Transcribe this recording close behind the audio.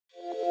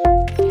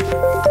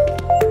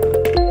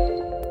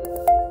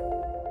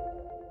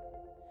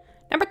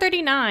Number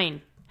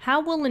 39. How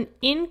will an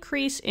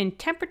increase in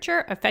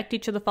temperature affect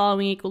each of the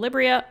following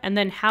equilibria? And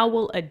then how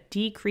will a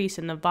decrease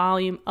in the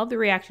volume of the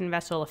reaction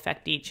vessel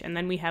affect each? And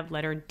then we have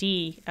letter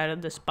D out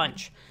of this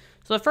bunch.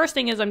 So the first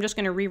thing is I'm just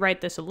going to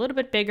rewrite this a little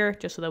bit bigger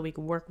just so that we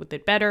can work with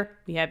it better.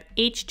 We have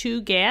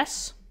H2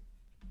 gas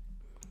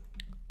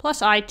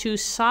plus I2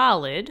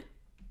 solid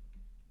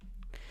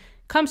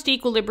comes to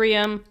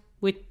equilibrium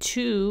with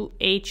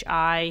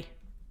 2HI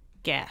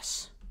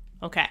gas.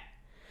 Okay.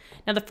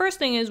 Now the first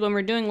thing is when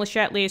we're doing Le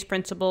Chatelier's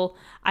principle,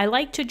 I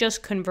like to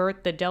just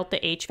convert the delta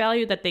H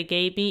value that they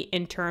gave me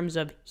in terms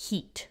of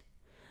heat.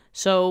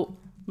 So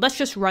let's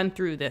just run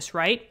through this,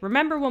 right?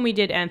 Remember when we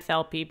did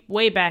enthalpy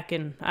way back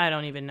in, I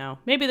don't even know,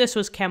 maybe this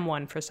was Chem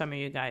 1 for some of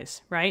you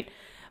guys, right?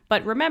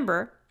 But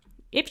remember,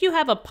 if you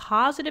have a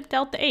positive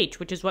delta H,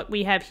 which is what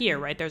we have here,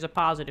 right? There's a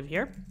positive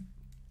here.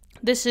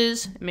 This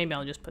is, maybe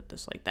I'll just put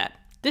this like that.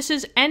 This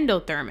is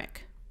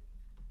endothermic.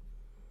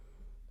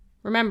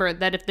 Remember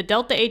that if the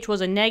delta H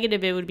was a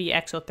negative, it would be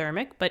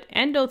exothermic, but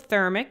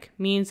endothermic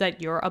means that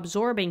you're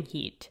absorbing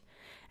heat.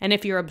 And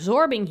if you're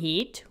absorbing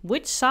heat,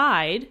 which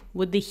side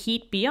would the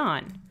heat be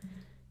on?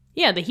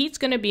 Yeah, the heat's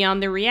going to be on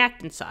the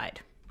reactant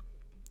side.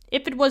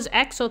 If it was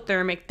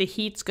exothermic, the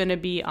heat's going to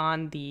be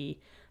on the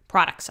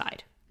product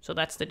side. So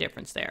that's the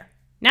difference there.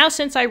 Now,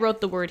 since I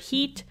wrote the word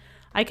heat,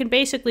 I can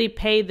basically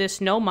pay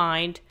this no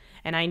mind,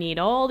 and I need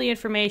all the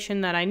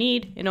information that I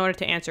need in order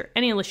to answer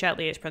any Le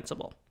Chatelier's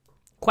principle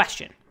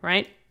question,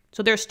 right?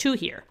 So there's two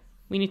here.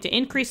 We need to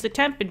increase the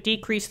temp and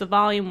decrease the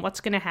volume.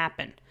 What's going to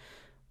happen?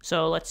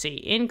 So let's see,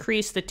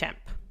 increase the temp.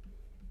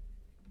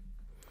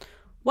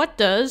 What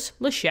does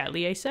Le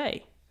Chatelier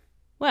say?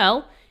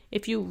 Well,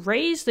 if you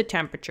raise the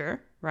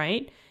temperature,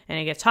 right, and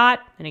it gets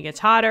hot, and it gets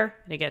hotter,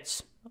 and it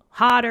gets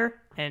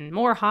hotter, and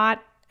more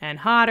hot, and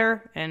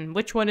hotter, and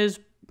which one is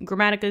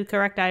grammatically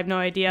correct, I have no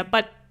idea,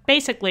 but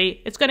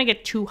basically, it's going to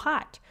get too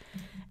hot.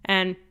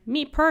 And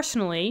me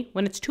personally,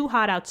 when it's too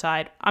hot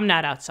outside, I'm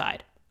not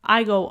outside.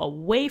 I go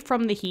away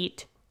from the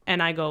heat,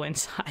 and I go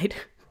inside.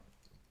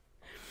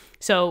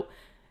 So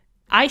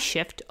I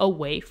shift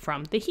away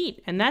from the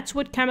heat, and that's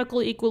what chemical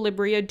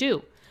equilibria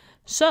do.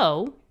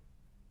 So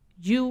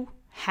you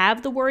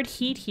have the word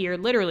heat here,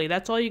 literally,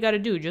 that's all you got to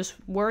do. Just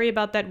worry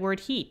about that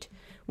word heat.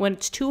 When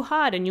it's too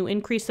hot and you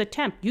increase the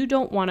temp, you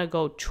don't want to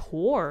go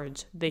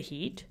towards the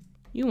heat.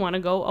 You want to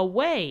go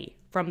away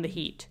from the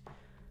heat.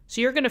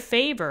 So you're going to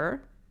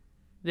favor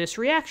this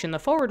reaction, the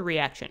forward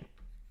reaction.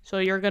 So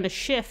you're going to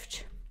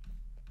shift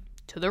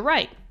to the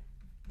right.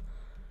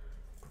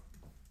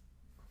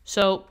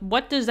 So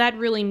what does that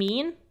really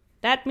mean?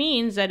 That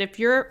means that if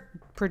you're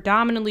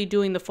predominantly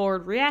doing the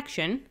forward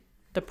reaction,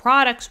 the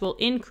products will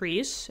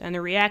increase and the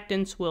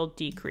reactants will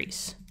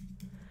decrease.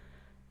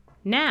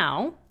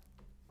 Now,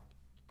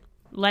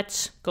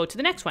 let's go to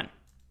the next one.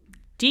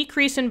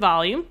 Decrease in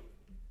volume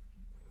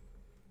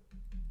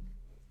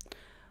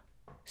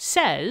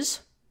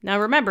says, now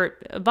remember,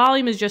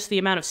 volume is just the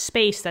amount of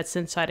space that's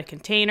inside a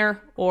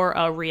container or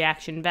a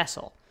reaction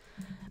vessel.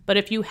 But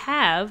if you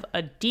have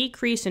a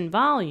decrease in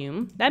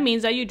volume, that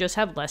means that you just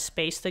have less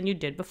space than you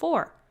did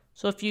before.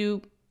 So if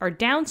you are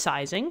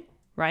downsizing,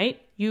 right,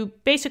 you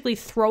basically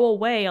throw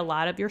away a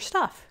lot of your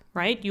stuff,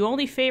 right? You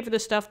only favor the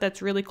stuff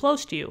that's really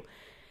close to you.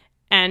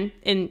 And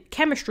in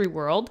chemistry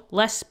world,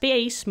 less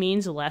space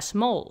means less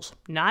moles,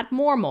 not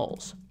more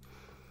moles.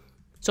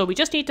 So we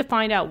just need to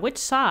find out which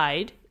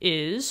side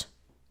is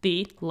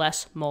the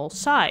less mole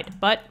side.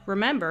 But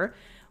remember,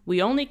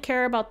 we only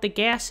care about the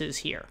gases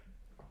here.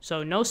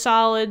 So no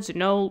solids,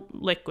 no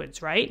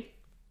liquids, right?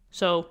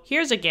 So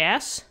here's a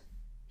gas,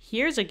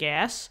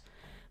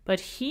 but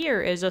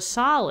here is a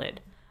solid.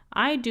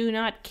 I do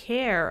not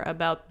care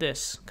about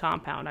this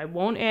compound. I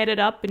won't add it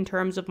up in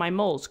terms of my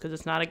moles because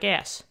it's not a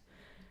gas.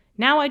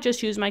 Now I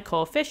just use my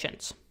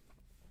coefficients.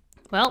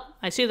 Well,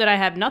 I see that I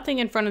have nothing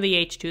in front of the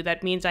H2.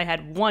 That means I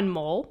had 1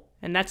 mole,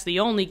 and that's the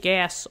only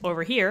gas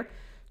over here.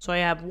 So I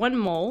have 1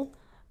 mole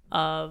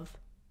of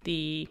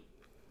the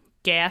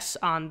gas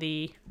on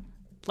the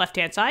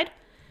left-hand side.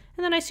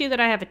 And then I see that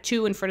I have a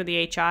 2 in front of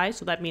the HI,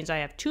 so that means I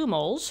have 2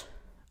 moles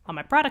on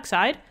my product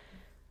side.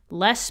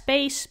 Less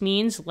space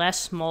means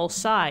less mole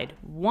side.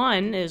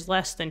 1 is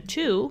less than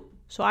 2,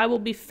 so I will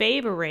be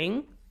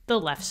favoring the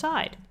left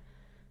side.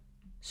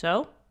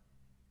 So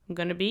I'm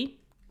going to be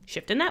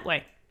shifting that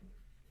way.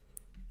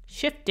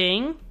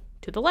 Shifting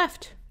to the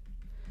left,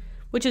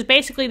 which is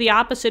basically the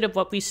opposite of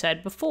what we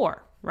said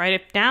before, right?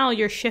 If now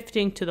you're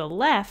shifting to the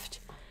left,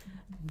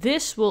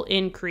 this will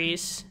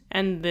increase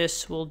and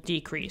this will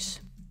decrease.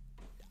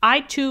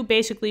 I2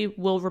 basically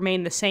will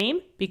remain the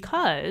same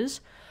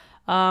because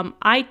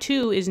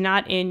I2 is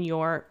not in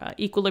your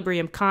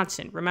equilibrium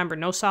constant. Remember,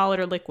 no solid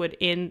or liquid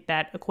in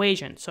that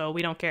equation, so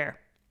we don't care.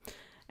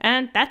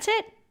 And that's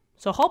it.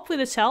 So hopefully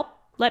this helped.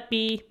 Let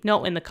me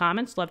know in the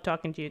comments. Love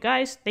talking to you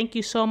guys. Thank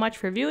you so much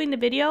for viewing the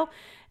video.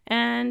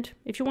 And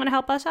if you want to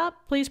help us out,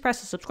 please press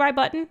the subscribe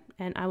button.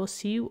 And I will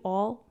see you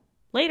all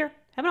later.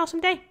 Have an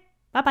awesome day.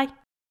 Bye-bye.